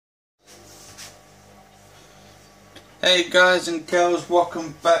Hey guys and girls,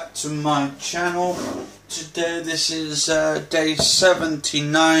 welcome back to my channel. Today this is day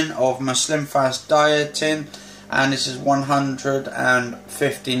 79 of my Slimfast dieting, and this is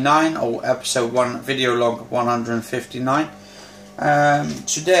 159 or episode 1, video log 159.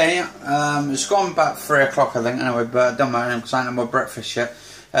 Today it's gone about 3 o'clock I think anyway, but it don't matter because I ain't had my breakfast yet.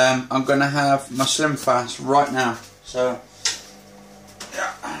 I'm gonna have my Slimfast right now, so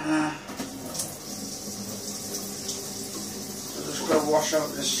yeah. Wash out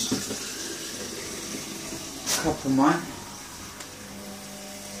this cup of mine.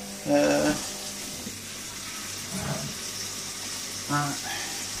 Right.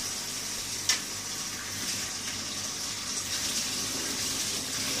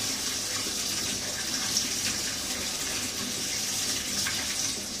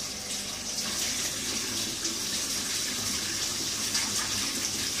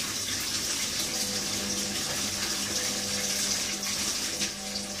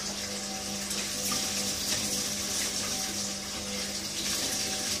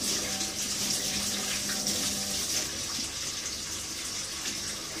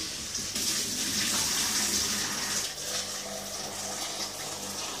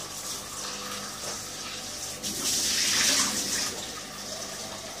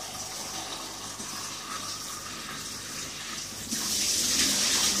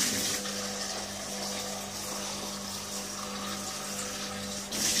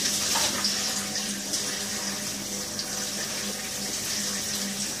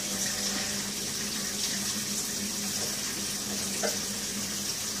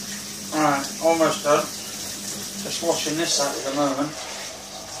 Alright, almost done. Just washing this out at the moment.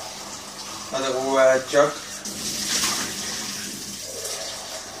 A little jug.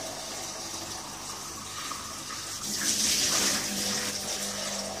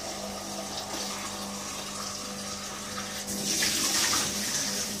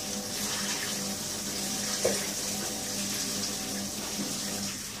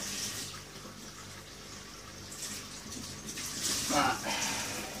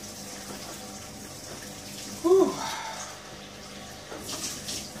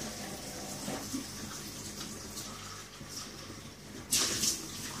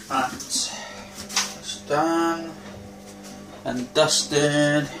 It's done and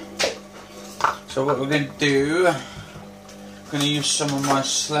dusted. So what we're going to do, I'm going to use some of my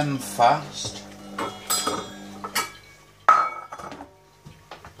Slimfast.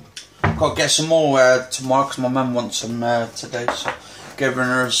 Got to get some more tomorrow because my mum wants some today, so giving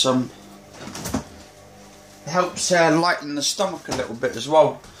her some. It helps lighten the stomach a little bit as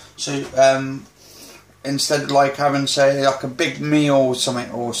well. So instead of like having, say, like a big meal or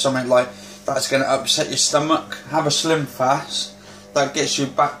something like that's going to upset your stomach, have a Slimfast that gets you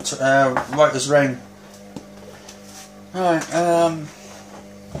back to right as rain. Right,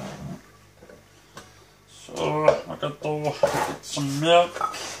 so I got to get some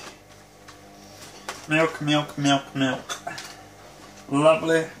milk. Milk.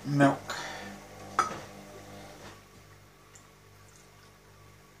 Lovely milk.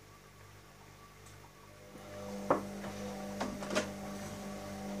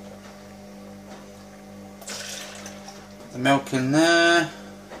 The milk in there.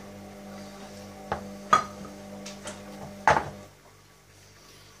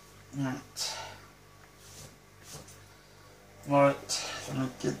 Right, I'm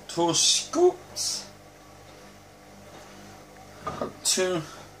gonna get 2 scoops. Got 2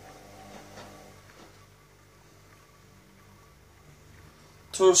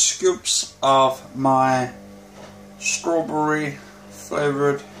 scoops of my strawberry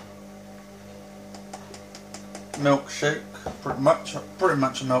flavoured milkshake. Pretty much a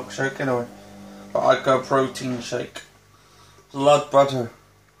milkshake anyway, but I go protein shake. It's a lot of butter.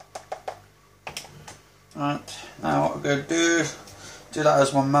 Right, now what I'm going to do that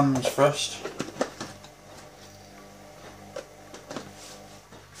as my mum's first.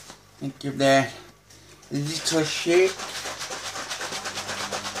 And give that a little shake.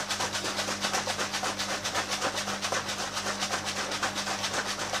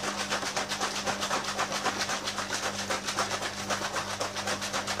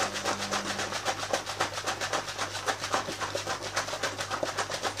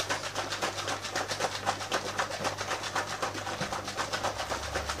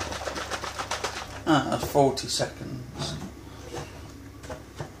 That's 40 seconds.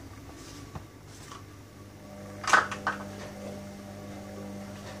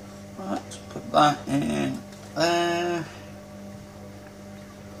 Right, put that in there.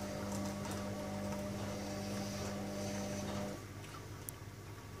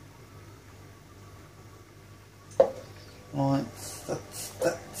 Right,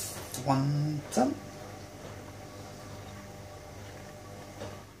 that's one done.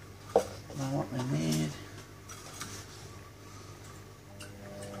 Now what we need.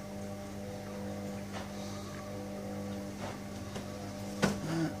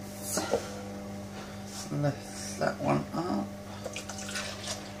 Lift that one up.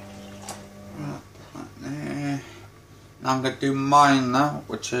 Right, right there. Now I'm going to do mine now,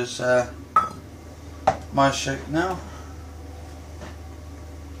 which is my shake now.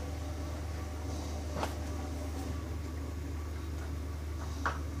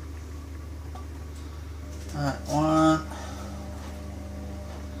 Right, 1,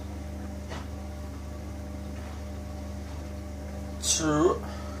 2,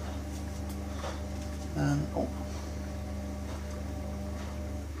 and oh.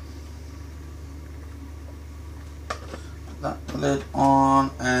 Put that lid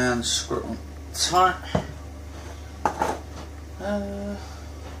on and screw it on tight. A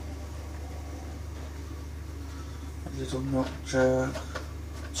little milk jug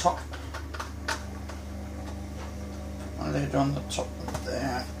top. Put my lid on the top of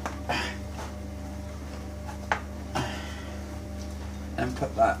there. And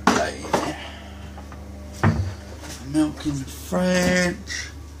put that there. Milk in the fridge.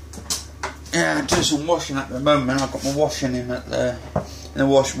 Yeah, I'm doing some washing at the moment. I've got my washing in the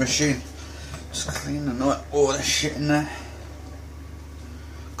washing machine. Just cleaning up all the shit in there.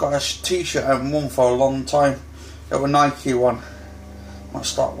 Got a t-shirt I haven't worn for a long time. Got a Nike one. Might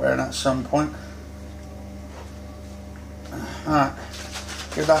start wearing that at some point. Alright,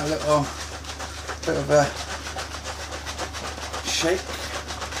 give that a little bit of a shake.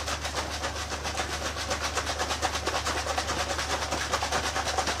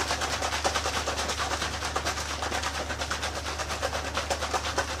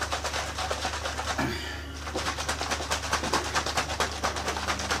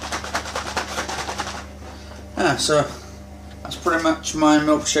 Yeah, so that's pretty much my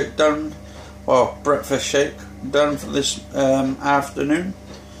milkshake done. Well, breakfast shake done for this afternoon.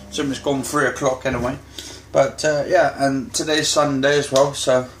 So it's gone 3 o'clock anyway. But yeah, and today's Sunday as well,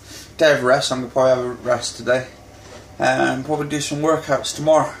 so day of rest. I'm going to probably have a rest today. And probably do some workouts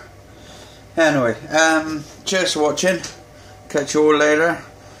tomorrow. Anyway, cheers for watching. Catch you all later.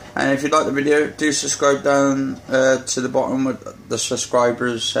 And if you like the video, do subscribe down to the bottom where the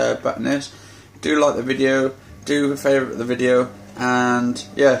subscribers button is. Do like the video, do favourite the video, and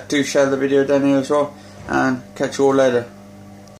yeah, do share the video down here as well. And catch you all later.